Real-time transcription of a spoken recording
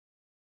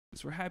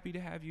We're happy to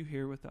have you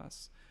here with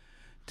us.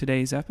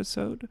 Today's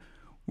episode,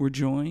 we're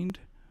joined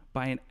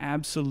by an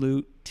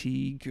absolute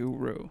tea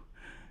guru.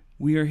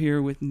 We are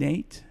here with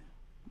Nate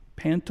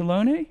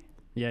Pantalone.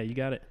 Yeah, you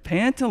got it.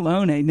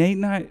 Pantalone. Nate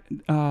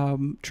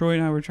and Troy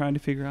and I were trying to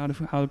figure out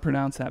how to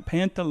pronounce that.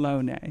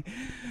 Pantalone.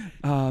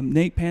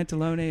 Nate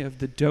Pantalone of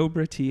the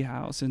Dobra Tea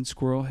House in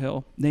Squirrel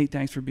Hill. Nate,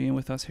 thanks for being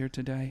with us here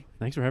today.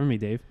 Thanks for having me,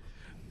 Dave.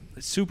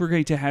 It's super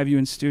great to have you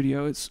in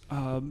studio. It's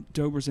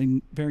Dobra's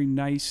a very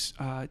nice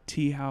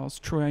tea house.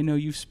 Troy, I know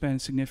you've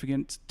spent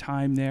significant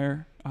time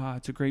there.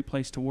 It's a great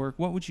place to work.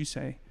 What would you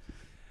say?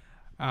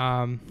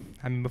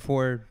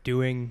 Before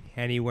doing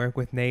any work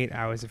with Nate,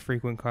 I was a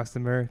frequent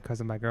customer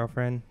because of my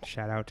girlfriend.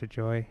 Shout out to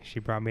Joy. She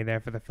brought me there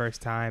for the first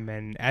time.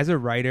 And as a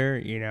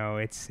writer,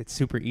 it's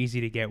super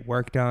easy to get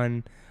work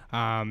done.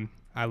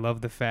 I love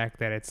the fact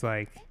that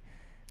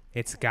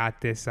it's got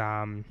this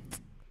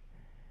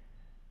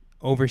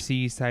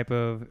overseas type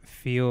of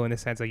feel, in the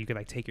sense like you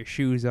could take your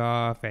shoes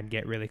off and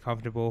get really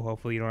comfortable.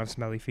 Hopefully you don't have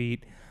smelly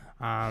feet.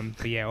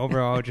 But yeah,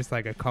 overall, just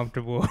a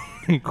comfortable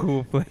and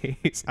cool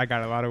place. I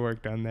got a lot of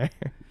work done there.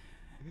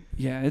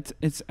 Yeah,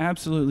 it's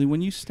absolutely,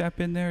 when you step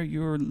in there,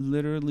 you're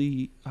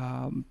literally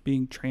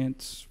being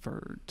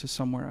transferred to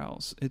somewhere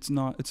else. It's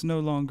no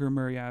longer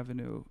Murray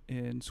Avenue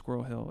in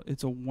Squirrel Hill.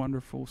 It's a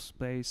wonderful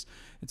space.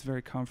 It's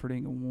very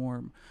comforting and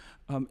warm.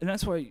 And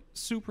that's why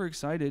super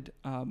excited.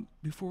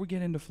 Before we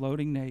get into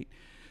floating, Nate,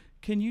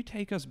 can you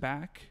take us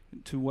back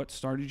to what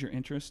started your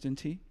interest in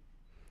tea?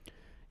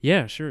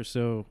 Yeah, sure.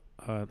 So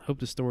hope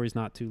the story's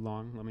not too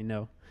long. Let me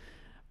know.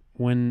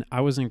 When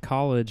I was in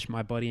college,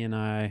 my buddy and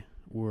I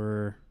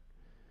were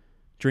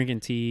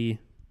drinking tea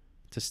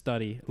to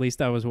study. At least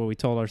that was what we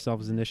told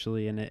ourselves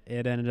initially, and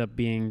it ended up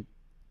being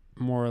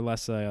more or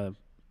less a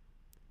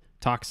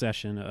talk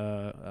session,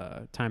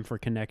 time for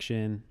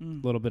connection,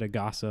 a little bit of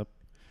gossip,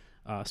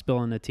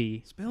 spilling the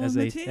tea, as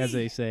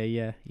they say.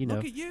 Yeah,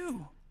 Look at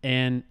you.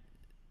 And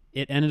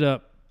it ended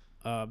up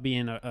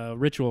being a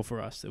ritual for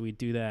us that we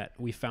do that.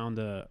 We found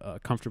a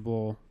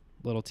comfortable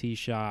little tea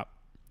shop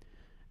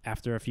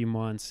after a few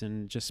months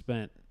and just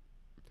spent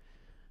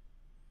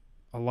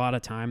a lot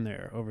of time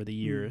there over the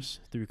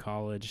years through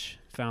college.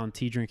 Found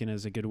tea drinking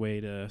as a good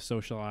way to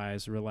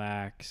socialize,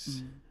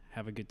 relax,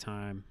 have a good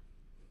time.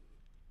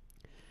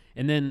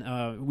 And then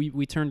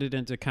we turned it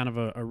into kind of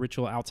a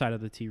ritual outside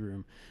of the tea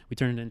room. We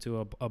turned it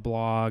into a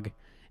blog,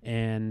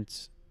 and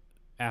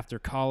after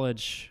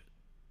college,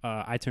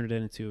 I turned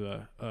it into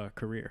a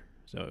career.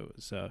 So it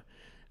was,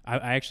 I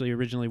actually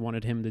originally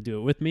wanted him to do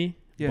it with me,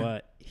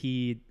 but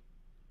he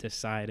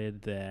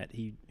decided that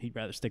he'd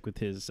rather stick with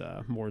his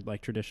more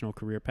traditional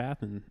career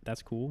path, and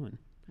that's cool. And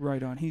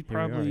right on. He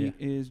probably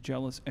is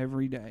jealous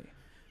every day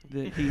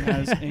that he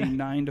has a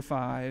 9 to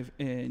 5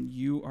 and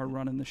you are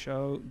running the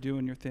show,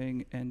 doing your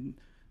thing, and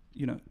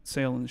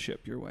sailing the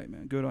ship your way,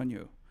 man. Good on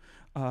you.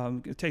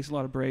 It takes a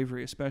lot of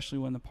bravery, especially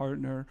when the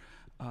partner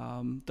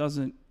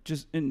doesn't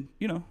just, and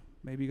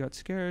maybe you got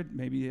scared,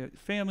 maybe you had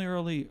family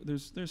early.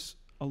 There's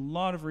a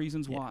lot of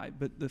reasons why,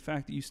 but the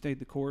fact that you stayed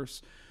the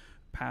course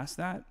past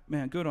that,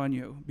 man, good on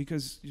you,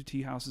 because your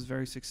tea house is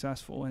very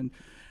successful. And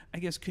I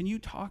guess, can you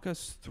talk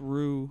us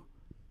through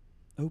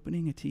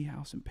opening a tea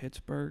house in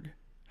Pittsburgh,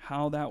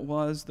 how that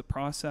was, the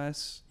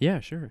process? Yeah,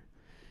 sure.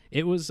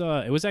 It was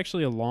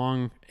actually a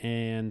long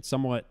and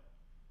somewhat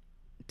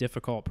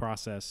difficult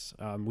process.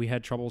 We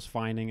had troubles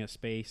finding a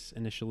space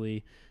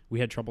initially. We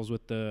had troubles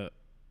with the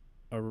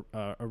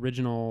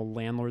original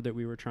landlord that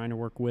we were trying to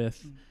work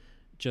with.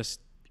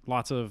 Just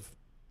lots of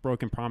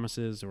broken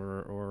promises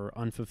or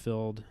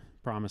unfulfilled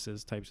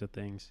promises types of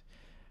things.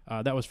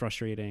 That was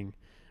frustrating.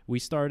 We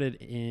started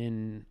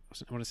in,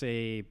 I want to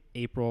say,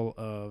 April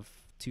of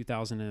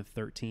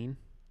 2013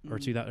 or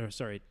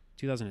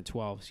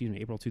 2012,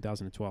 April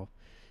 2012.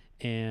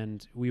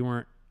 And we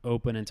weren't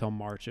open until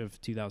March of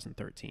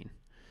 2013.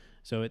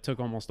 So it took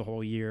almost a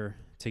whole year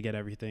to get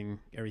everything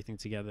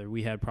together.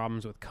 We had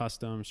problems with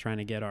customs, trying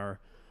to get our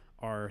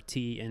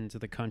tea into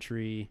the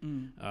country,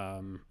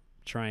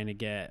 trying to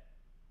get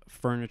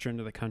furniture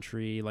into the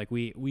country.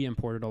 We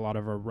imported a lot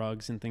of our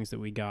rugs and things that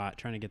we got,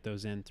 trying to get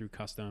those in through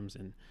customs,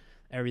 and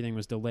everything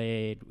was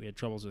delayed. We had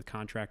troubles with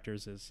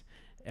contractors, as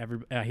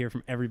I hear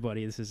from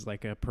everybody. This is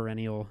a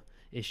perennial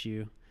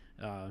issue.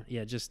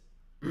 Just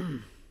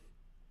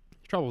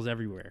troubles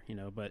everywhere,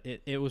 but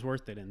it was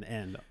worth it in the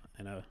end.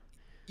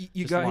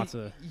 You got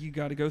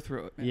to go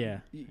through it,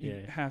 man.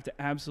 You have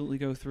to absolutely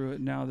go through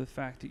it. Now the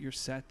fact that you're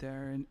set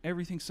there and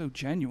everything's so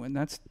genuine,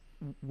 that's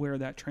where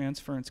that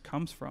transference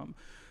comes from,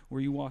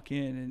 where you walk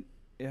in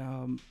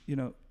and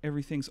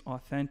everything's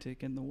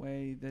authentic in the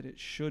way that it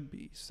should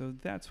be. So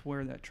that's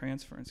where that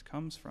transference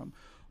comes from.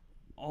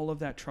 All of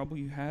that trouble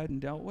you had and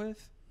dealt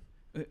with,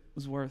 it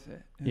was worth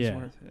it. Yeah,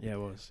 it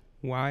was.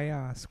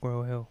 Why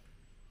Squirrel Hill?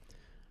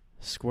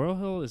 Squirrel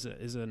Hill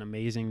is an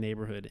amazing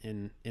neighborhood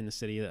in the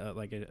city,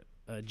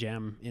 a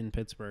gem in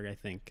Pittsburgh. I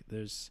think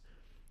there's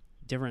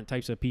different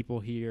types of people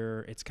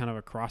here. It's kind of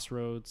a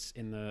crossroads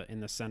in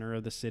the center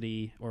of the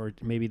city, or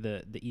maybe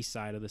the east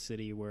side of the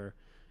city, where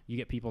you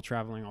get people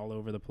traveling all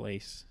over the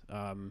place.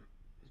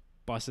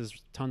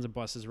 tons of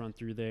buses run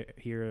through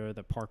here.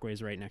 The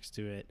parkway's right next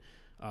to it.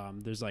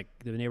 There's like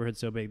the neighborhood's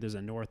so big. There's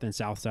a north and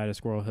south side of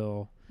Squirrel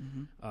Hill.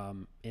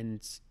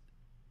 And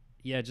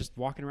yeah, just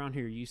walking around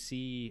here, you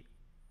see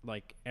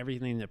like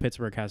everything that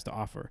Pittsburgh has to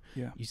offer.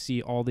 Yeah. You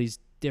see all these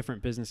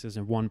different businesses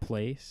in one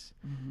place.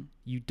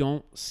 You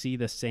don't see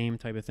the same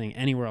type of thing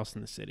anywhere else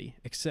in the city,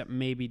 except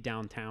maybe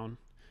downtown,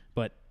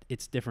 but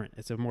it's different.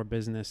 It's a more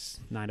business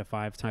 9 to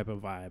 5 type of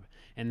vibe.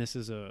 And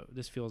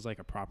this feels like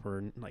a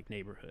proper like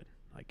neighborhood,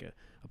 like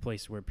a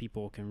place where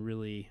people can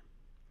really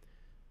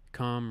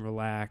come,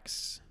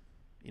 relax.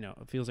 You know,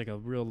 it feels like a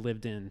real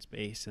lived in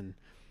space. And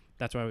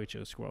that's why we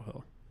chose Squirrel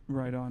Hill.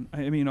 Right on.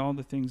 I mean, all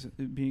the things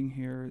being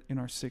here in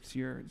our 6th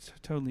year,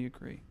 totally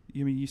agree.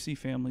 I mean, you see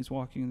families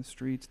walking in the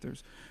streets.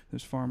 There's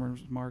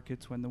farmers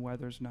markets when the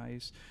weather's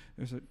nice.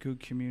 There's a good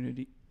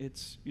community.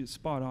 It's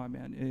spot on,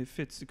 man. It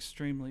fits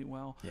extremely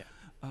well. Yeah.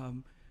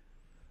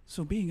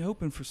 So being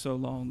open for so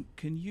long,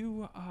 can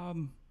you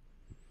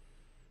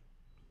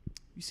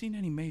seen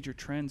any major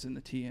trends in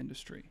the tea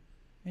industry?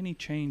 Any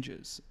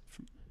changes?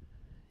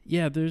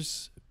 Yeah,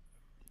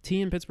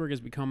 tea in Pittsburgh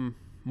has become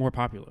more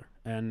popular,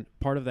 and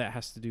part of that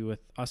has to do with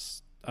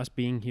us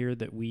being here,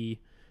 that we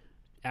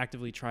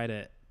actively try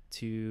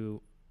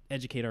to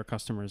educate our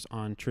customers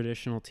on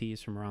traditional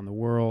teas from around the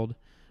world,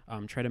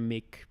 try to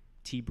make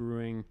tea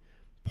brewing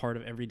part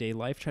of everyday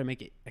life, try to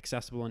make it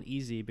accessible and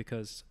easy,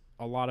 because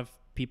a lot of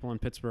people in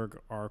Pittsburgh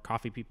are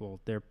coffee people.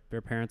 Their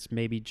parents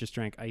maybe just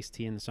drank iced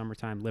tea in the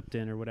summertime,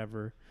 Lipton or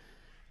whatever.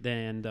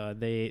 Then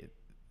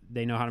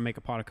they know how to make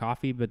a pot of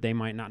coffee, but they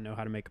might not know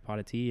how to make a pot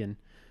of tea. And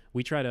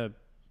we try to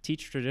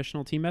teach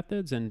traditional tea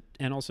methods and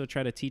also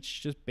try to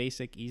teach just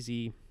basic,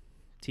 easy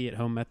tea at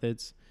home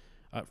methods.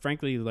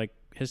 Frankly, like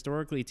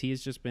historically, tea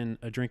has just been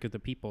a drink of the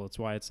people. It's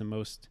why it's the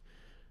most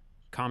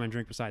common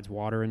drink besides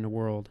water in the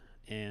world.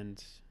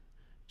 And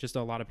just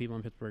a lot of people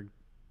in Pittsburgh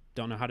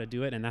don't know how to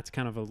do it. And that's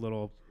kind of a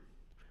little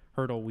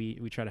hurdle we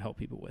try to help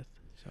people with.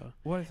 So,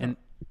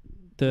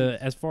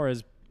 as far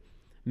as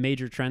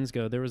major trends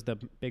go, there was the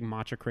big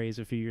matcha craze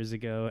a few years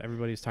ago.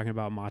 Everybody was talking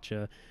about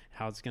matcha,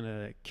 how it's going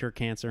to cure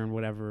cancer and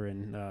whatever.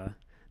 And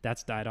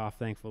that's died off,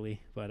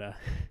 thankfully. But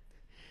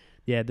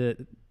yeah,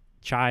 the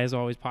chai is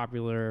always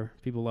popular.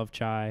 People love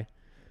chai,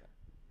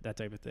 that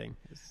type of thing.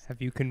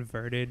 Have you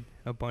converted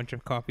a bunch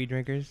of coffee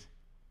drinkers?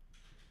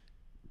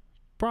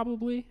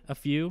 Probably a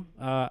few.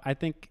 I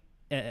think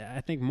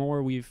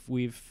more we've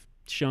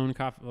shown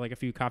a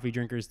few coffee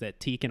drinkers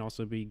that tea can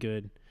also be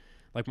good.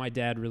 Like my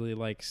dad really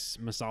likes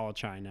masala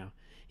chai now.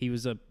 He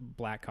was a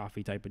black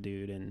coffee type of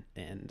dude,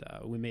 and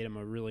we made him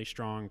a really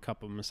strong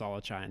cup of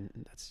masala chai,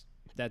 and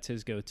that's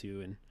his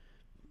go-to, and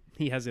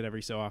he has it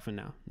every so often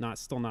now.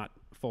 Still not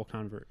full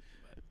convert.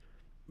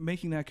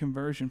 Making that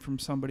conversion from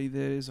somebody that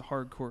is a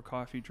hardcore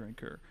coffee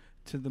drinker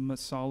to the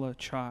masala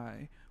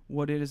chai,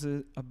 what is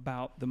it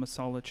about the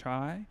masala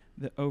chai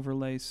that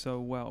overlays so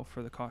well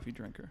for the coffee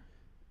drinker?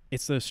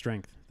 It's the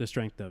strength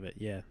of it.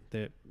 Yeah.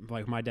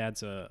 Like my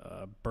dad's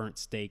a burnt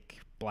steak,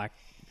 black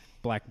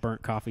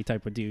burnt coffee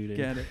type of dude.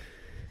 Get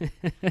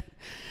it.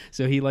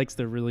 So he likes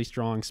the really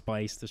strong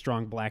spice, the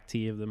strong black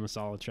tea of the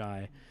masala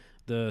chai,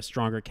 the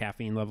stronger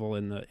caffeine level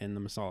in the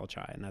masala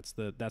chai. And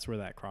that's where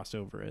that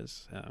crossover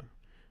is,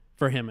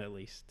 for him at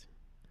least.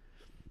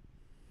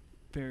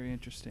 Very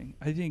interesting.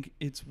 I think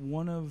it's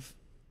one of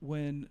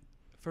when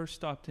first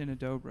stopped in a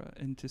Dobra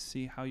and to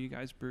see how you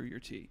guys brew your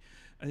tea.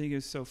 I think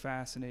it's so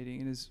fascinating,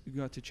 and as we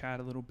got to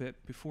chat a little bit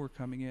before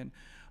coming in,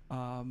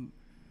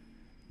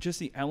 just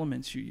the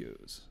elements you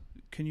use.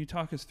 Can you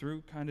talk us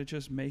through kind of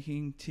just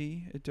making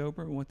tea at Dobra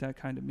and what that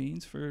kind of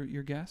means for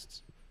your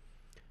guests?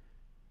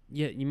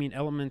 Yeah, you mean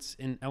elements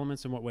in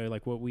what way?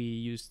 Like what we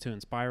use to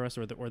inspire us,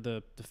 or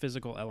the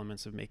physical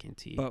elements of making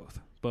tea?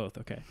 Both.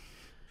 Okay.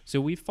 So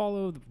we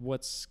follow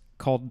what's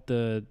called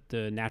the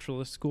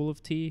naturalist school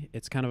of tea.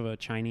 It's kind of a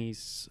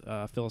Chinese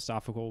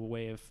philosophical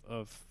way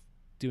of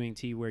doing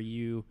tea, where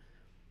you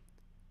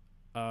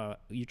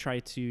try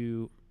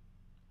to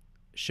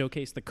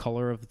showcase the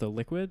color of the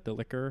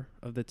liquor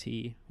of the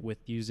tea with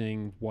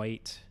using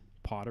white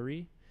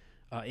pottery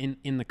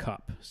in the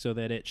cup, so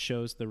that it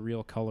shows the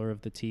real color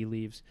of the tea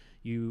leaves.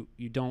 You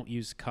don't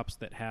use cups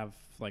that have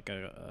like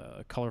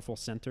a colorful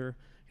center,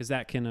 because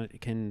that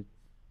can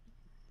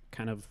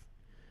kind of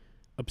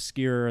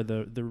obscure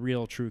the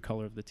real true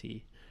color of the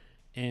tea.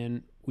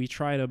 And we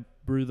try to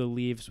brew the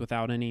leaves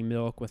without any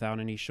milk, without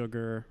any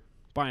sugar.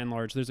 By and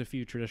large, there's a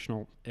few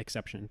traditional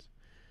exceptions,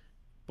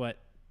 but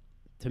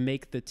to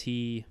make the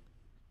tea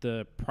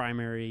the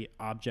primary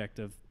object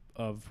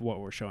of what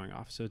we're showing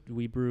off. So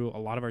we brew a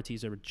lot of our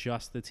teas are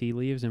just the tea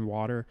leaves and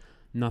water,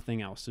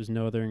 nothing else. There's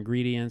no other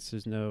ingredients.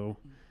 There's no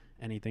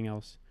anything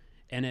else.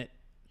 And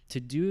to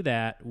do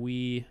that,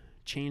 we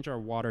change our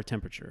water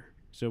temperature.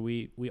 So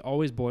we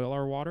always boil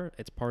our water.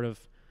 It's part of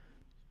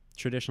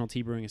traditional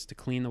tea brewing is to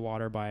clean the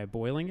water by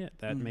boiling it.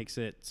 That makes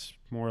it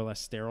more or less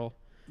sterile,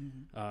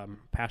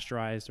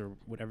 pasteurized, or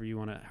however you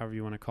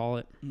want to call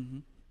it.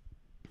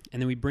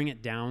 And then we bring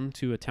it down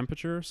to a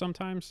temperature,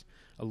 sometimes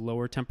a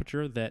lower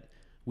temperature, that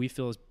we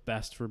feel is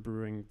best for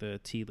brewing the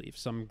tea leaf.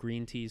 Some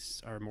green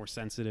teas are more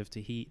sensitive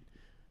to heat.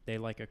 They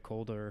like a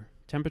colder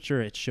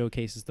temperature. It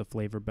showcases the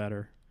flavor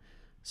better.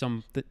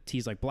 Some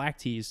teas like black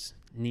teas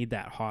need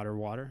that hotter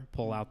water,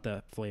 pull out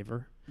the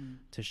flavor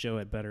to show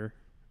it better,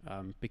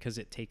 because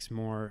it takes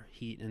more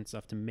heat and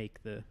stuff to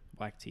make the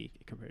black tea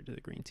compared to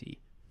the green tea.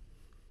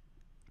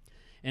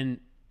 And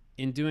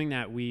in doing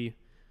that, we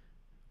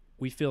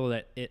feel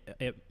that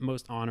it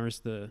most honors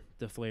the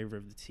flavor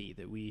of the tea,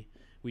 that we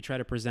try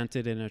to present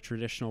it in a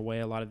traditional way.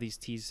 A lot of these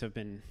teas have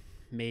been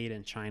made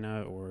in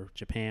China or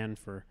Japan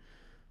for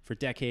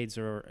decades,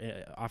 or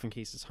often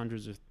cases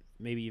hundreds of,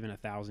 maybe even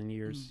 1,000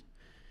 years.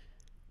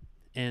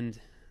 And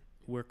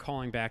we're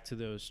calling back to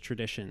those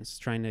traditions,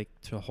 trying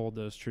to hold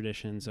those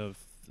traditions of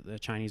the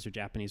Chinese or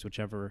Japanese,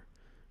 whichever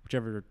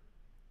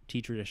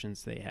tea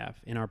traditions they have,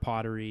 in our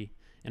pottery,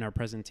 in our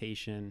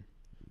presentation,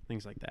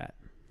 things like that.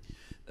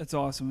 That's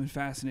awesome and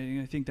fascinating.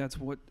 I think that's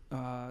what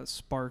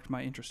sparked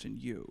my interest in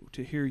you,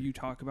 to hear you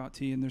talk about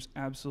tea. And there's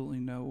absolutely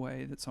no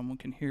way that someone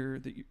can hear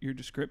your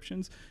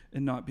descriptions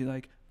and not be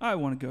like, I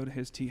want to go to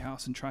his tea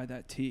house and try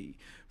that tea,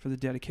 for the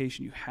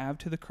dedication you have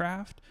to the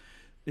craft.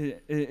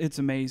 It's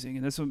amazing.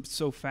 And that's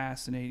so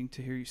fascinating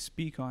to hear you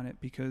speak on it,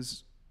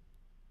 because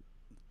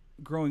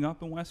growing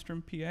up in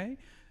Western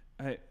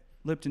PA,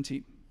 Lipton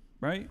tea,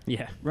 right?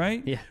 Yeah.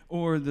 Right? Yeah.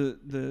 Or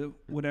the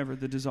whatever,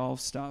 the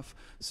dissolved stuff.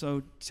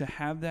 So to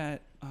have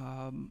that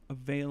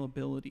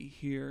availability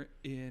here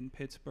in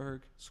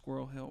Pittsburgh,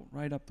 Squirrel Hill,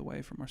 right up the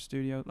way from our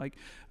studio, like,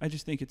 I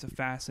just think it's a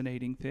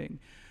fascinating thing.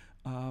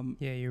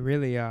 Yeah, you're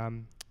really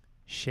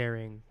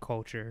sharing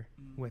culture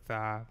with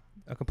a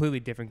completely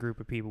different group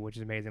of people, which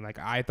is amazing. Like,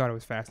 I thought it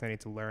was fascinating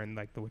to learn,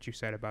 like, what you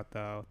said about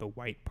the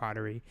white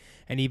pottery,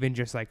 and even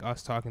just like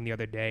us talking the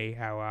other day,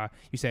 how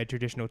you said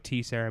traditional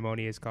tea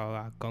ceremony is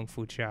called Gong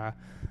Fu Cha.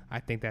 I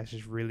think that's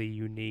just really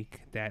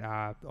unique,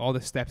 that all the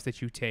steps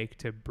that you take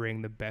to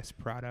bring the best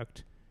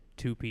product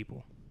to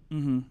people.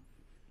 And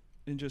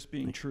just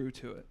being true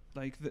to it,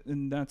 like,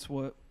 and that's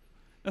what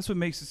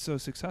makes it so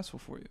successful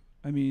for you.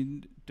 I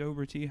mean,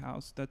 Dobra Tea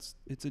House,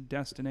 it's a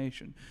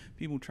destination.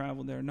 People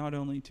travel there not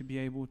only to be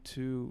able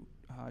to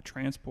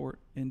transport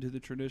into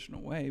the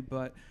traditional way,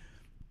 but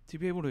to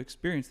be able to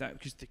experience that,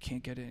 because they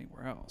can't get it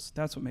anywhere else.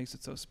 That's what makes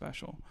it so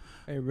special.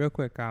 Hey, real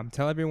quick,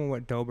 tell everyone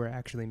what Dobra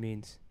actually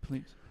means.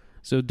 Please.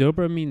 So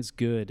Dobra means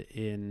good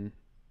in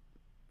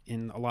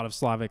a lot of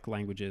Slavic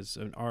languages.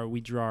 And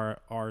we draw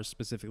ours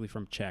specifically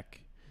from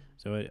Czech.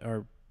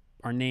 So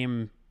our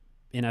name,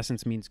 in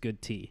essence, means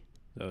good tea.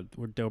 So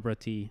we're Dobra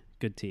tea,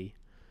 good tea.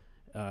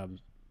 And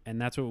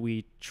that's what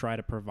we try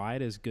to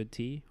provide, is good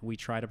tea. We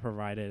try to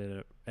provide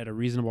it at a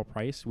reasonable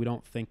price. We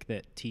don't think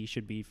that tea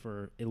should be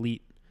for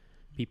elite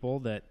people,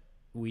 that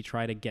we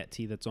try to get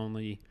tea that's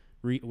only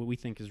what we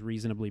think is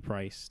reasonably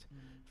priced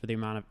for the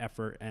amount of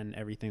effort and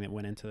everything that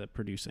went into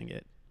producing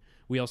it.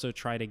 We also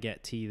try to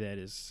get tea that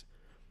is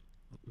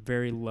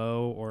very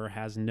low or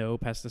has no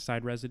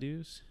pesticide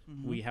residues.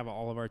 We have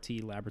all of our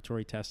tea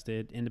laboratory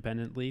tested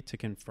independently to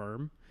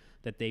confirm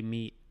that they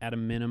meet at a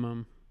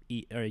minimum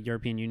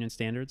European Union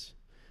standards,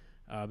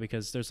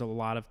 because there's a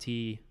lot of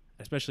tea,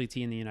 especially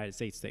tea in the United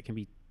States, that can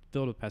be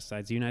filled with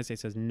pesticides. The United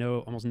States has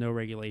almost no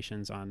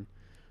regulations on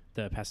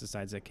the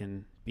pesticides that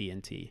can be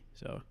in tea.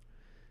 So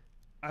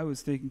I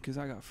was thinking, because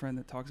I got a friend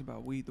that talks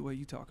about weed the way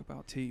you talk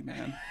about tea,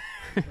 man.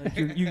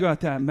 Like, you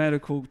got that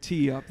medical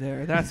tea up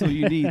there. That's what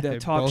you need, that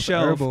top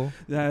shelf, herbal.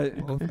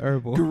 that Both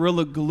herbal.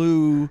 Gorilla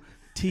Glue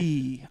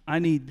tea. I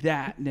need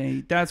that,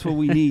 Nate. That's what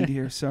we need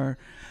here, sir.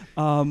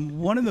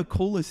 One of the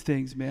coolest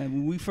things, man,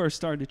 when we first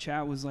started to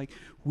chat, was like,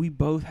 we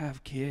both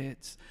have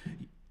kids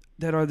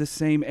that are the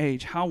same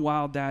age. How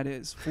wild that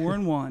is. 4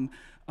 and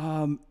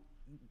 1.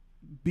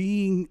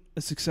 Being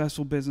a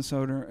successful business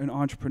owner, an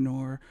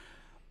entrepreneur,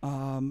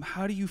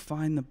 how do you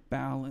find the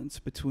balance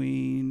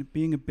between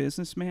being a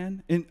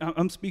businessman? And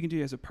I'm speaking to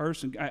you as a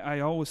person. I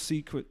always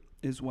seek it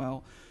as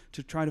well,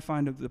 to try to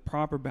find the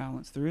proper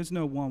balance. There is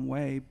no one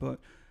way, but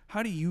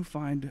how do you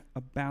find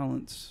a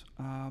balance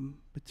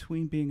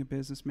between being a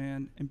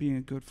businessman and being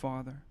a good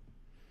father?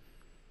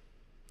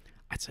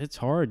 It's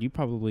hard. You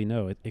probably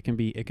know it can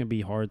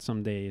be hard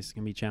some days. It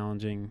can be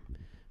challenging.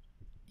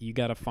 You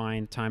got to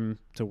find time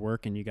to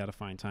work, and you got to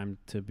find time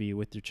to be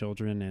with your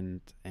children,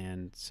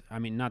 and I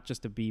mean, not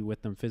just to be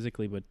with them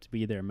physically, but to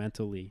be there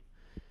mentally.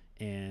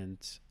 And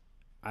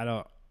I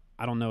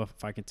don't know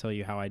if I can tell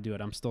you how I do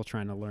it. I'm still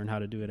trying to learn how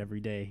to do it every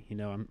day. You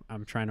know,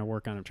 I'm trying to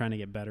work on it. I'm trying to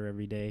get better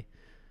every day.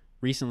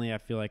 Recently, I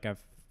feel like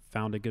I've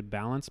found a good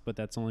balance, but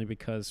that's only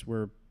because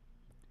we're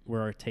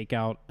a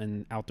takeout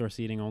and outdoor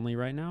seating only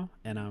right now,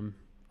 and I'm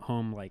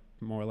home like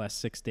more or less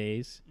 6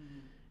 days,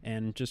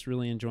 and just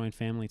really enjoying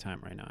family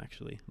time right now.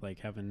 Actually,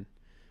 like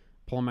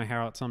pulling my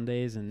hair out some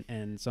days,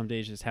 and some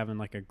days just having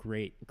like a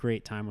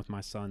great time with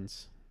my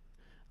sons.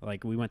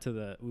 Like we walked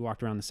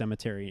around the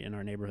cemetery in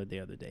our neighborhood the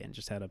other day, and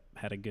just had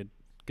a good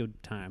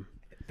time.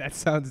 That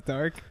sounds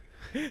dark.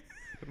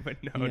 But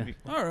no. Yeah.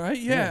 All right,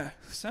 yeah.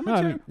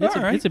 Cemetery. No,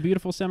 I mean, it's a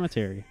beautiful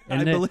cemetery.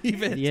 And I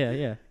believe it.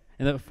 Yeah.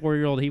 And the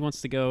 4-year-old, he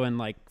wants to go and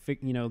like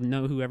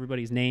know who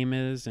everybody's name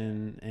is,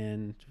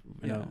 and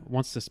you know,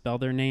 wants to spell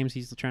their names.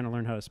 He's trying to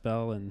learn how to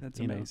spell, and that's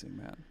amazing,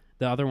 man.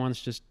 The other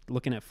one's just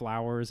looking at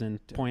flowers and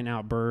pointing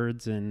out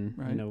birds and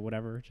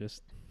whatever.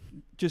 Just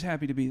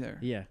happy to be there.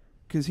 Yeah,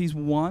 because he's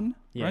one,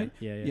 right?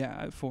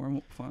 Yeah. 4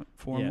 and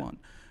 1.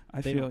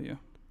 I feel you.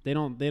 They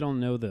don't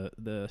know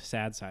the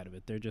sad side of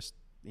it. They're just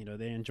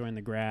they're enjoying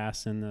the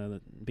grass and the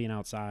being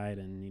outside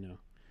and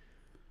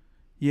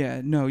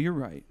Yeah, no, you're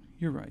right.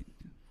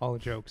 All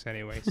jokes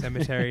anyway.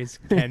 Cemeteries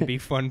can be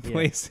fun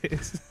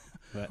places.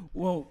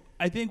 Well,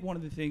 I think one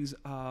of the things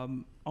I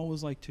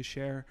always like to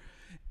share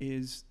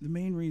is the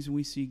main reason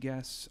we see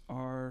guests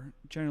are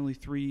generally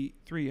three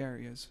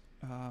areas: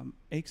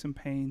 aches and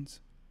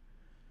pains,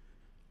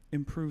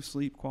 improved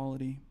sleep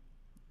quality,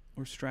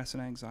 or stress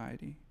and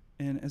anxiety.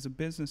 And as a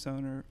business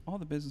owner, all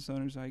the business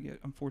owners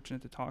I'm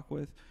fortunate to talk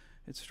with,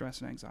 it's stress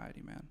and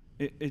anxiety, man.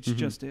 It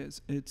just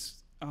is.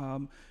 It's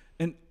and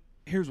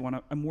here's one.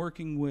 I'm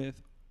working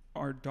with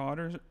our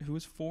daughter who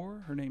is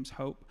 4. Her name's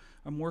Hope.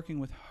 I'm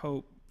working with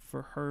Hope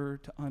for her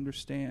to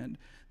understand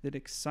that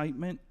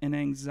excitement and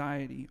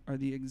anxiety are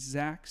the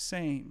exact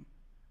same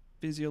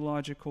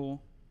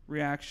physiological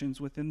reactions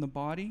within the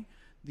body.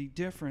 The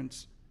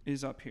difference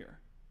is up here.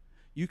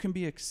 You can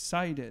be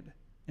excited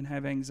and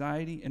have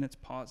anxiety, and it's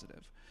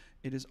positive.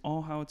 It is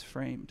all how it's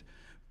framed.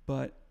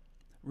 But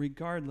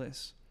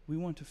regardless, we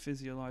want to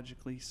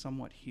physiologically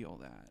somewhat heal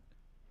that.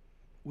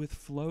 With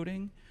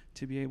floating,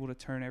 to be able to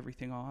turn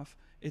everything off,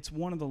 it's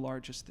one of the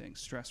largest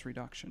things, stress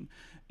reduction.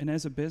 And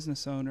as a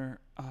business owner,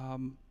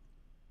 I'm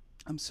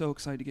so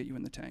excited to get you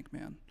in the tank,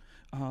 man.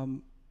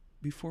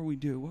 Before we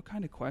do, what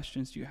kind of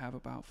questions do you have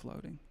about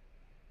floating?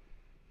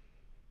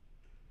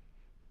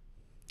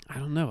 I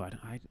don't know.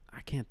 I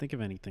can't think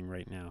of anything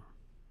right now.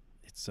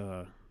 It's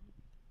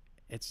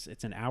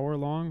an hour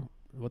long.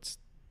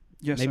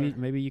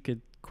 Maybe you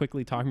could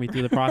quickly talk me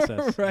through the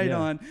process. Right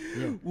on.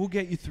 Yeah. We'll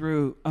get you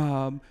through.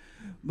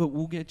 But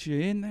we'll get you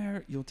in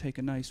there. You'll take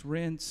a nice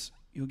rinse.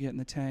 You'll get in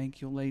the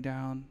tank. You'll lay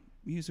down.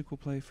 Music will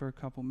play for a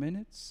couple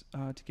minutes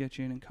to get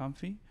you in and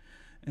comfy.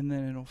 And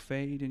then it'll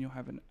fade, and you'll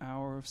have an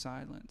hour of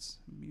silence.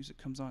 Music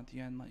comes on at the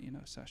end, let you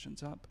know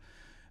session's up.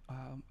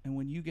 And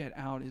when you get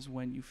out is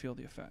when you feel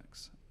the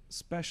effects,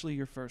 especially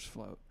your first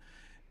float.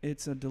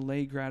 It's a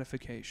delayed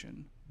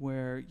gratification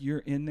where you're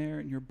in there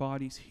and your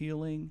body's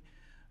healing.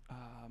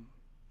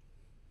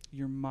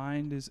 Your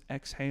mind is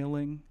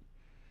exhaling.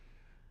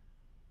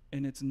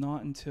 And it's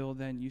not until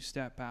then you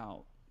step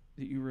out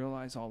that you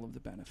realize all of the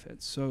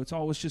benefits. So it's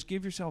always just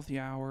give yourself the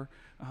hour.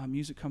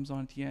 Music comes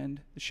on at the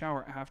end. The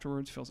shower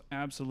afterwards feels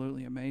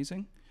absolutely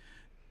amazing.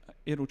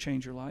 It'll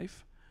change your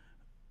life.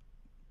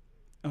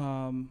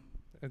 Agreed.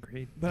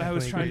 But definitely I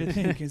was trying to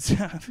think. It's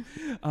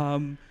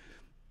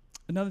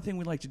another thing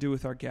we like to do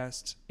with our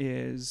guests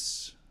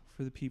is,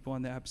 for the people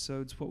on the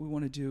episodes, what we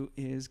want to do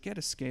is get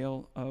a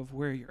scale of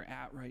where you're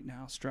at right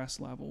now, stress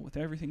level, with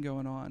everything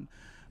going on,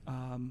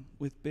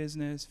 with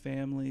business,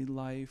 family,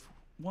 life.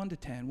 1 to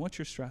 10, what's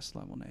your stress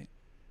level, Nate?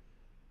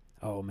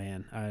 Oh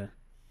man,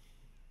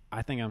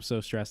 I think I'm so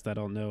stressed. I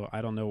don't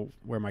know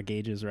where my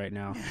gauge is right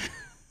now.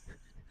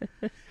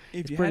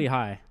 It's pretty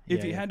high.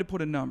 If you had to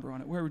put a number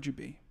on it, where would you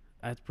be?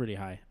 That's pretty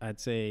high. I'd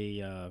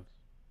say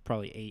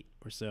probably 8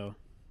 or so.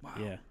 Wow.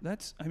 Yeah.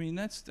 That's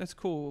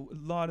cool. A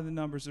lot of the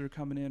numbers that are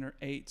coming in are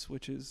 8s,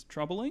 which is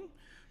troubling,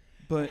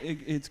 but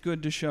it's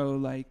good to show,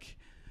 like,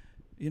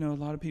 a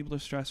lot of people are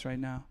stressed right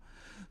now.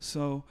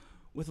 So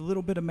with a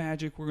little bit of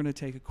magic, we're going to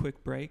take a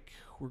quick break.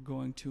 We're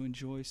going to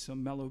enjoy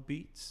some mellow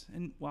beats.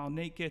 And while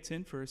Nate gets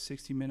in for a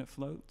 60-minute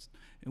float,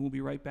 and we'll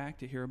be right back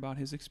to hear about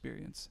his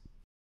experience.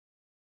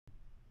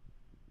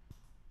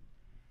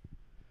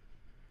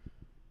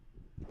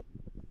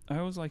 I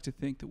always like to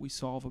think that we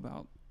solve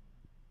about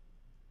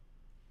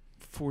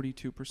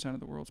 42% of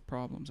the world's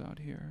problems out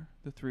here,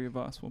 the 3 of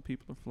us, while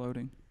people are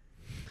floating.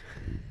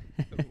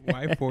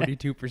 Why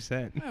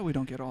 42%? We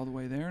don't get all the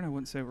way there, and I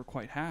wouldn't say we're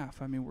quite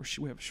half. I mean,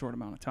 we have a short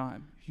amount of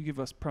time. You give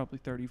us probably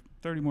 30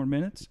 more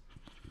minutes.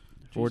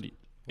 40.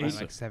 Like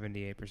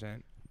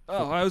 78%.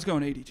 Oh, I was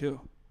going 82.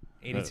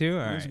 82? All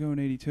right. I was going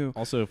 82.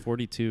 Also,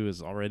 42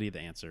 is already the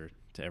answer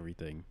to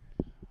everything.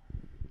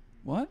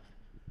 What?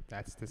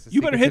 This is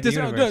you better hit this.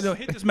 No,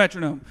 hit this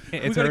metronome.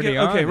 It's already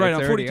on. Okay, right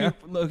it's on. 42. On.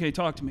 Okay,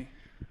 talk to me.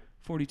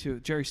 42.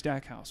 Jerry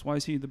Stackhouse. Why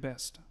is he the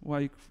best?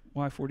 Why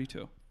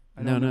 42?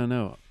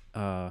 No.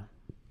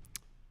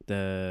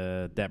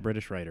 That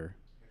British writer.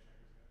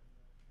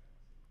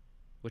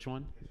 Which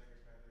one?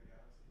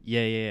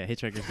 Yeah.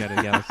 Hitchhiker's Guide to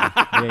the Galaxy.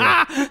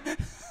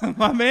 Yeah.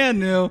 My man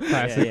knew.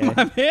 Yeah.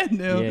 My man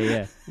knew.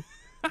 Yeah.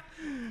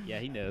 Yeah,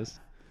 he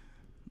knows.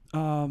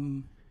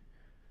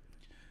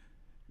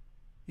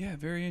 Yeah,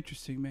 very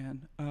interesting,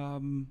 man.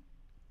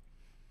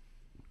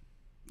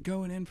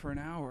 Going in for an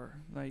hour,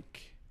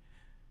 like,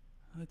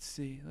 let's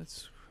see.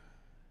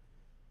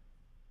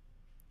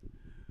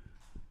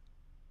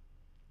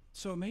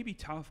 So it may be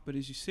tough, but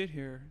as you sit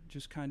here,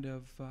 just kind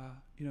of,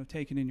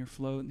 taking in your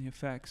float and the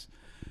effects,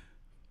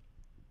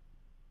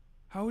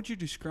 how would you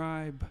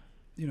describe,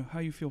 how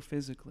you feel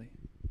physically?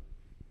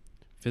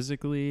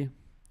 physically,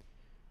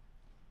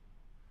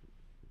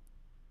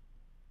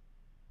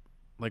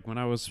 like when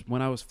I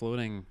was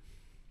floating,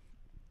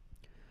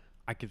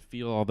 I could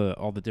feel all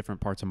the different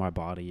parts of my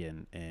body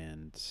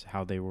and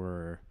how they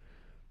were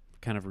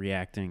kind of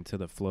reacting to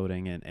the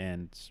floating,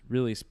 and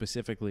really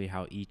specifically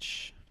how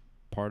each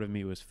part of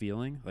me was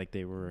feeling. Like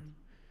they were,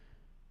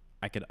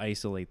 I could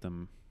isolate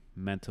them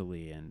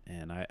mentally,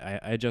 and I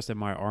adjusted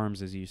my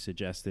arms as you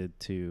suggested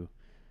to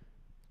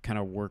kind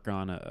of work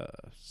on a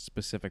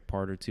specific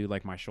part or two.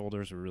 Like my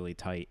shoulders were really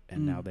tight,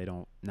 and now they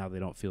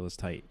don't feel as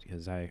tight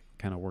because I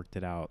kind of worked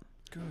it out.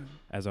 Good.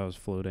 As I was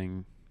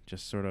floating,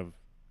 just sort of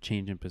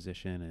changing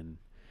position, and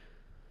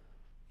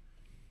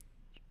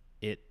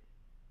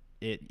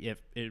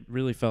it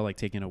really felt like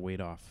taking a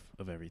weight off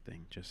of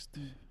everything. Just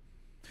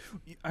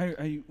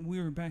we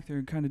were back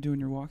there kind of doing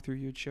your walkthrough.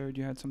 You had showed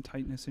you had some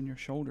tightness in your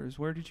shoulders.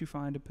 Where did you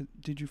find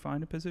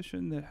a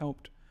position that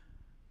helped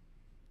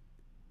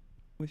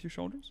with your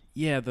shoulders?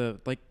 Yeah, the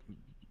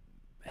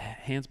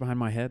hands behind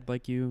my head,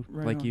 like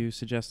you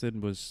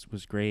suggested, was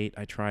great.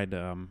 I tried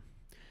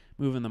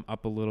moving them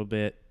up a little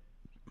bit,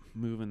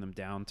 moving them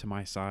down to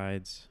my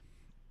sides,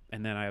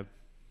 and then I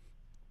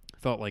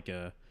felt like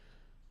a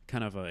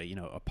kind of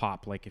a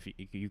pop, like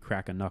if you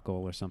crack a knuckle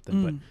or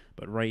something,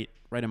 but right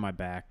in my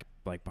back,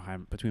 like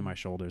between my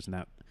shoulders, and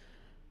that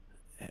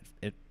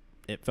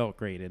it felt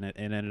great, and it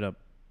ended up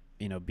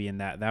being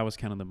that was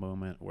kind of the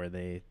moment where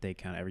they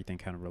kind of everything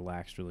kind of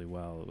relaxed really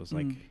well. It was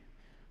like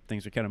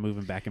things were kind of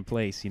moving back in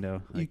place,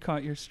 like, you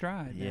caught your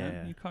stride, man.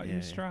 Yeah, You caught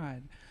your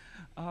stride.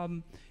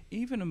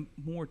 Even a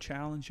more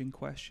challenging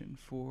question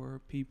for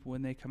people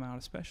when they come out,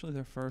 especially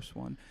their first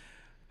one,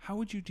 how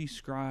would you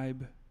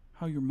describe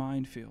how your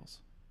mind feels?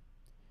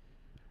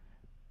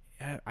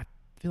 I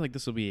feel like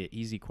this will be an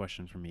easy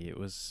question for me. It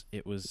was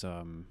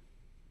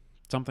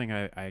something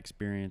I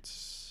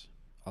experience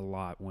a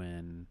lot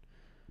when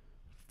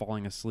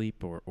falling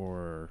asleep,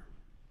 or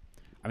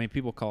I mean,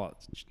 people call it,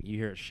 you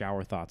hear it,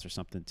 shower thoughts or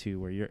something too,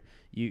 where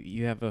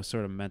you have a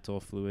sort of mental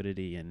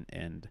fluidity,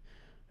 and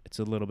it's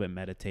a little bit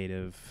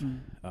meditative.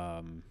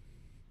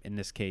 In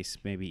this case,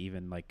 maybe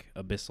even like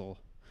abyssal,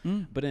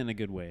 but in a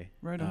good way.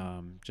 Right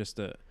on. Just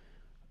a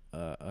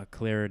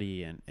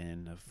clarity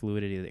and a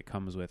fluidity that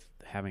comes with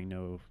having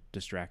no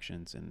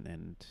distractions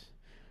and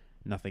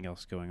nothing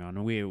else going on.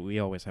 And we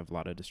always have a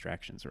lot of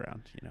distractions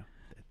around,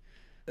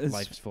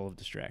 life's full of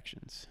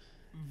distractions.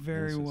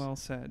 Very well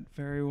said.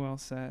 Very well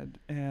said.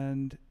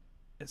 And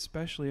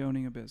especially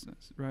owning a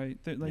business, right?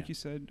 You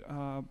said,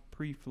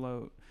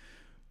 pre-float,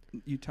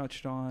 you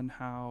touched on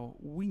how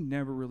we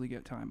never really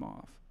get time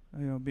off.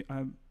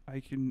 I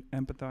can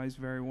empathize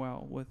very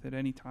well with at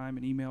any time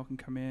an email can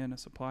come in, a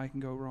supply can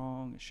go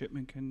wrong, a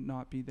shipment can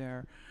not be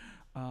there.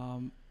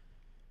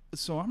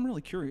 So I'm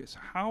really curious,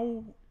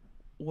 how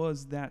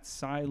was that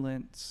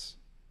silence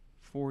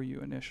for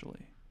you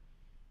initially?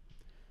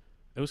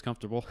 It was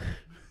comfortable.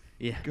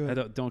 Yeah, good.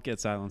 I don't get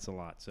silence a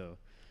lot, so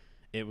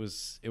it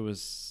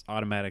was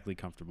automatically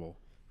comfortable.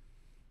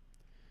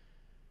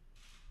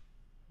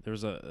 There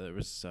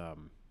was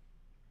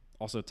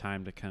also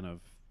time to kind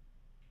of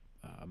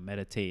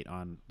meditate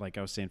on, like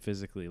I was saying,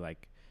 physically,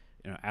 like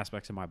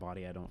aspects of my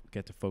body I don't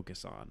get to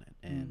focus on,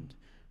 and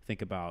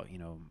think about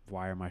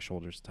why are my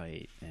shoulders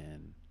tight,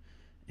 and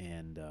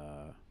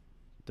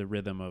the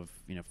rhythm of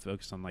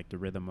focus on like the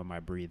rhythm of my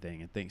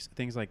breathing and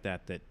things like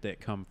that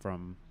come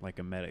from like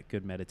a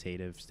good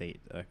meditative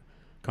state,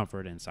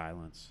 comfort and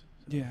silence.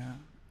 So. Yeah.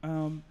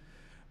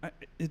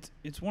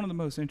 It's one of the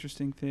most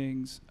interesting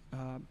things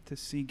to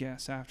see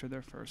guests after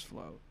their first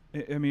float.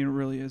 I mean, it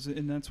really is,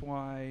 and that's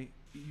why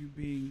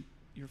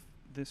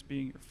this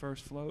being your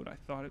first float, I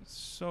thought it was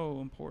so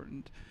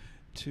important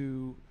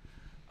to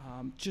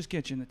just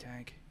get you in the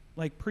tank.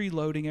 Like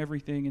preloading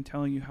everything and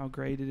telling you how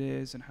great it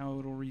is and how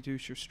it'll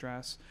reduce your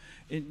stress.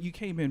 You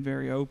came in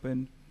very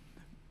open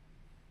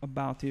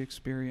about the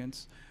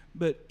experience,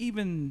 but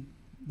even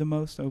the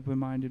most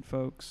open-minded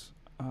folks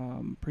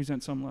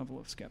present some level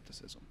of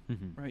skepticism,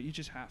 right? You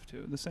just have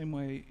to. The same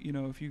way,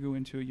 if you go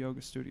into a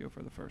yoga studio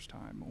for the first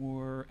time,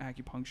 or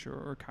acupuncture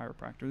or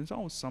chiropractor, there's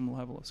always some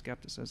level of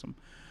skepticism.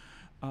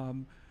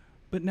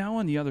 But now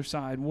on the other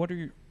side, what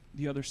are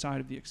the other side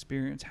of the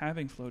experience,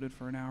 having floated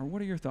for an hour?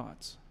 What are your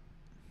thoughts?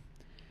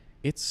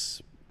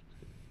 It's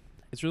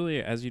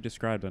really as you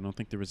described. I don't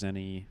think there was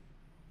any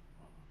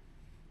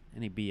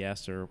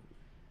BS or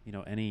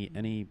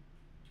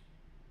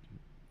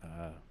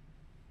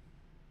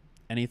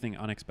anything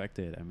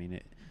unexpected. I mean,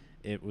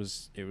 it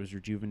was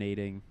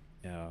rejuvenating.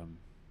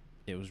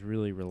 It was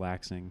really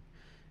relaxing.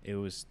 It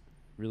was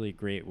really a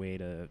great way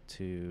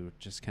to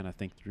just kind of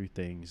think through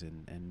things,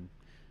 and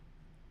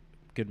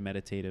good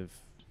meditative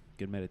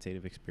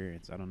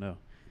experience. I don't know.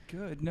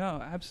 Good.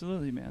 No,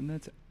 absolutely, man.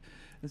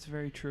 That's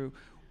very true.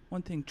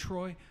 One thing,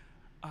 Troy,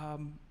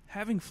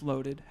 having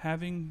floated,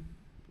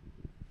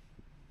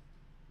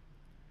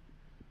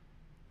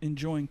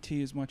 enjoying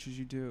tea as much as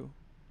you do,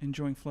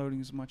 enjoying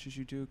floating as much as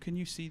you do, can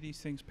you see these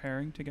things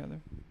pairing together?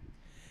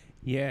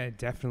 Yeah,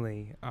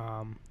 definitely.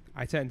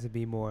 I tend to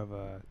be more of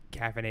a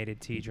caffeinated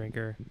tea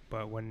drinker,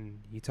 but when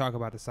you talk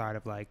about the side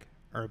of like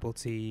herbal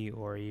tea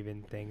or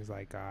even things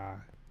like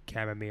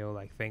chamomile,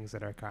 like things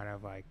that are kind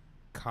of like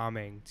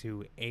calming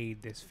to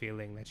aid this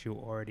feeling that you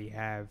already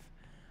have,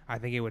 I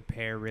think it would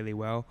pair really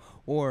well.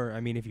 Or, I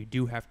mean, if you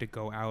do have to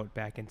go out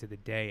back into the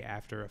day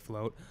after a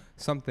float,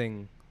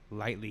 something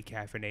lightly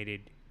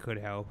caffeinated could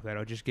help.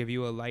 That'll just give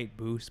you a light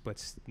boost,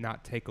 but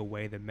not take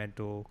away the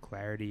mental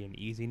clarity and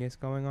easiness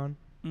going on.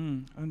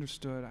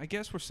 Understood. I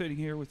guess we're sitting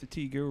here with the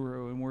tea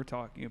guru and we're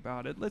talking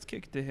about it. Let's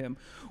kick it to him.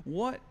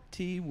 What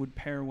tea would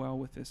pair well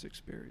with this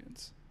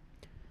experience?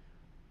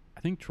 I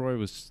think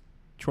Troy's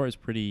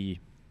pretty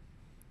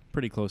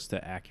close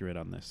to accurate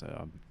on this.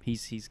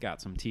 He's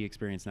got some tea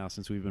experience now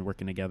since we've been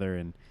working together,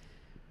 and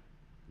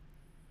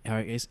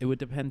I guess it would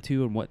depend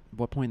too on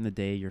what point in the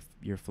day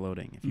you're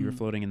floating. If you were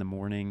floating in the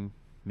morning,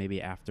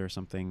 maybe after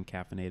something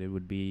caffeinated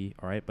would be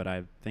all right. But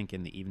I think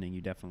in the evening you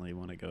definitely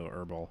want to go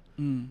herbal,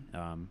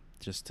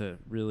 just to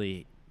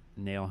really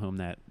nail home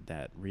that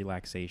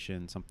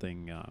relaxation.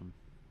 Something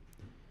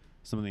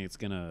that's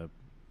gonna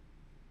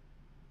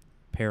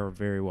pair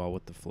very well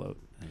with the float.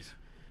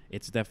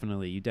 It's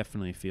you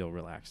definitely feel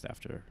relaxed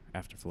after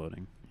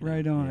floating.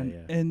 Right on.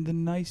 Yeah. And the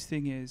nice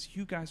thing is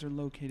you guys are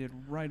located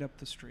right up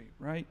the street,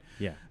 right?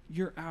 Yeah.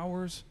 Your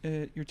hours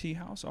at your tea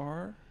house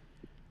are?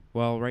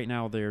 Well, right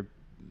now they're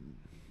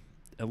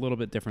a little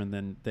bit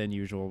different than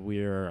usual.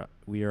 We are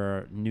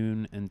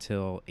noon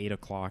until 8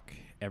 o'clock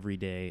every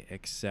day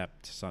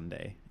except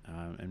Sunday.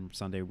 And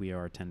Sunday we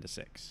are 10 to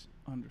 6.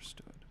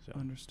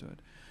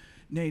 Understood.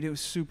 Nate, it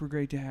was super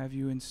great to have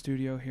you in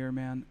studio here,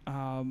 man.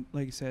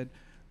 Like I said,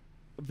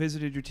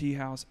 visited your tea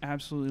house.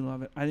 Absolutely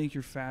love it. I think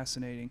you're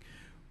fascinating.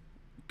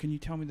 Can you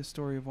tell me the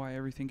story of why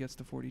everything gets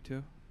to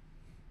 42?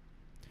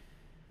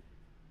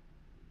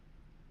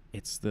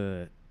 It's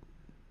the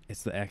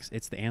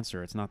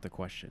answer. It's not the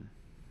question.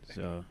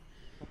 So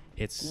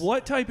it's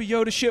what type of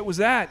Yoda shit was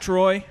that,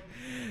 Troy?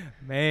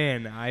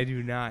 Man, I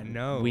do not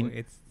know.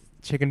 It's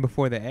chicken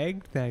before the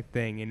egg type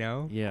thing, you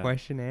know? Yeah.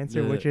 Question,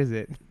 answer, which is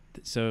it?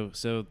 So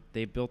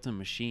they built a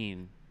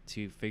machine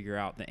to figure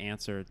out the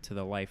answer to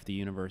the life, the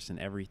universe, and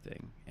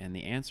everything. And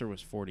the answer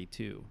was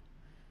 42.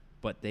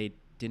 But they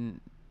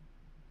didn't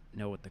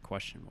know what the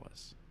question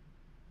was.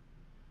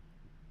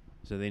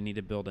 So they need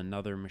to build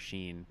another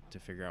machine to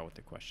figure out what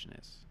the question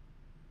is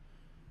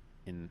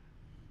in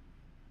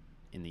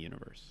the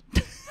universe.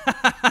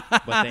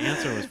 But the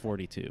answer was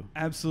 42.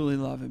 Absolutely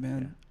love it,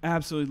 man. Yeah.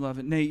 Absolutely love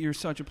it. Nate, you're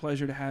such a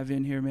pleasure to have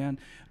in here, man.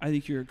 I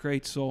think you're a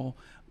great soul.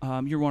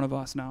 You're one of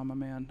us now, my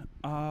man.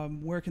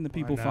 Where can the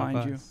people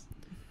find you?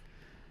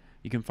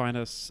 You can find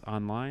us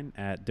online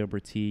at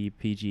Dobra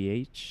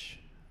PGH,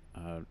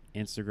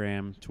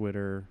 Instagram,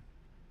 Twitter,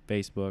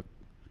 Facebook.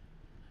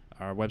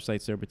 Our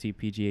website's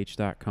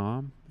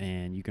dobratpgh.com,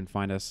 and you can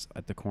find us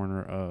at the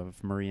corner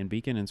of Murray and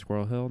Beacon in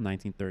Squirrel Hill,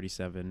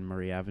 1937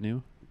 Murray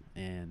Avenue.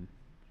 And,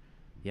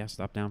 yeah,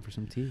 stop down for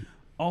some tea.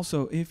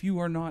 Also, if you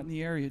are not in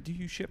the area, do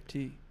you ship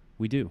tea?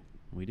 We do.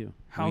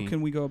 How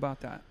can we go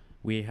about that?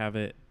 We have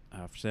it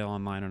for sale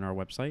online on our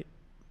website.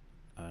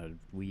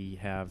 We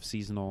have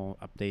seasonal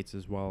updates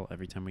as well.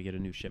 Every time we get a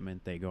new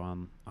shipment, they go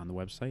on the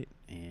website,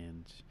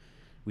 and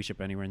we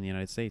ship anywhere in the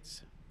United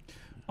States.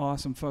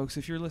 Awesome, folks.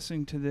 If you're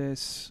listening to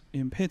this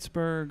in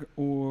Pittsburgh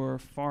or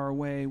far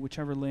away,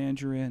 whichever land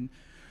you're in,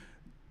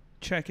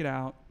 check it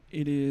out.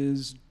 It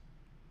is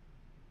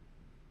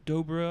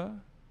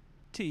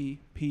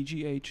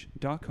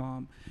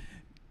dobratpgh.com.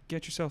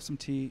 Get yourself some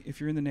tea. If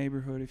you're in the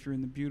neighborhood, if you're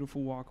in the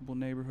beautiful, walkable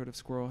neighborhood of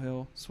Squirrel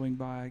Hill, swing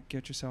by,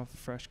 get yourself a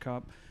fresh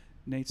cup.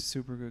 Nate's a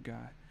super good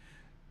guy.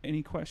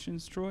 Any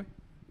questions, Troy?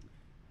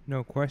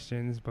 No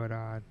questions, but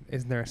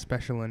isn't there a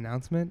special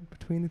announcement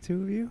between the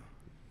two of you?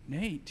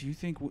 Nate, do you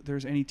think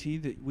there's any tea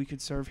that we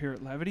could serve here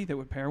at Levity that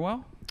would pair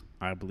well?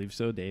 I believe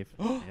so, Dave.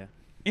 Yeah.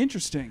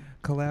 Interesting.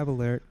 Collab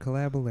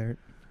alert.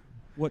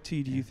 What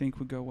tea do you think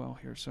would go well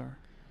here, sir?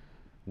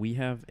 We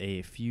have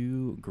a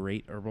few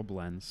great herbal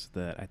blends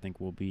that I think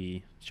we'll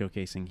be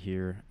showcasing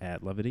here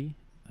at Levity.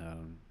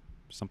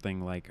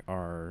 Something like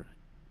our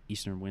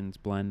Eastern Winds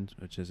blend,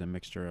 which is a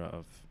mixture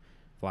of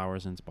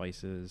flowers and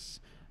spices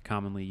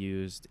commonly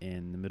used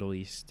in the Middle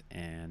East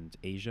and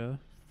Asia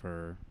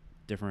for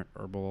different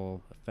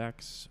herbal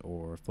effects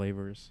or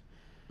flavors.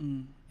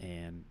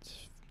 And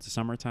it's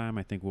summertime.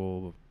 I think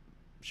we'll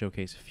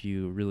showcase a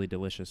few really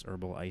delicious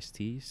herbal iced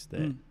teas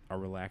that are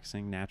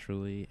relaxing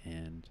naturally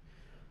and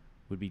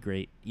would be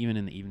great even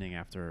in the evening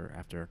after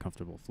a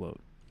comfortable float.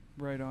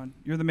 Right on.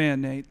 You're the man,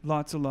 Nate.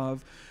 Lots of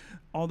love.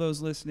 All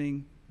those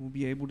listening will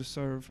be able to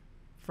serve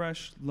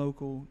fresh,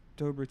 local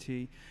Dobra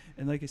tea.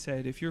 And like I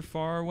said, if you're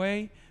far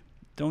away,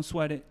 don't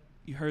sweat it.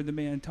 You heard the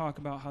man talk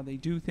about how they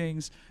do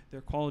things,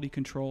 their quality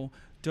control.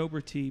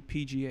 Dobra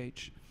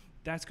PGH.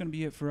 That's going to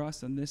be it for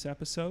us on this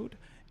episode.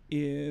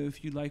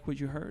 If you like what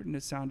you heard and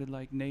it sounded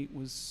like Nate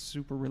was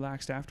super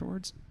relaxed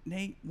afterwards,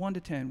 Nate, 1 to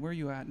 10, where are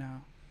you at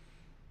now?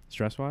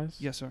 Stress-wise?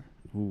 Yes, sir.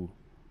 Ooh,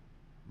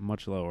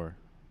 much lower.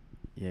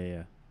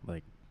 Yeah,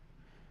 like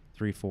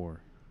 3-4.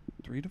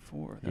 3 to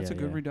 4. That's a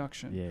good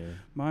reduction. Yeah.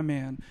 My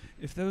man,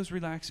 if those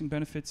relaxing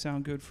benefits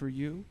sound good for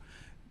you,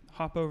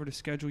 hop over to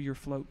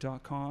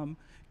scheduleyourfloat.com.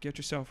 Get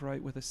yourself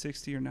right with a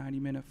 60 or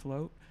 90-minute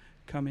float.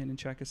 Come in and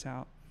check us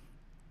out.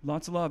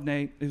 Lots of love,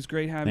 Nate. It was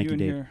great having you in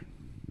here.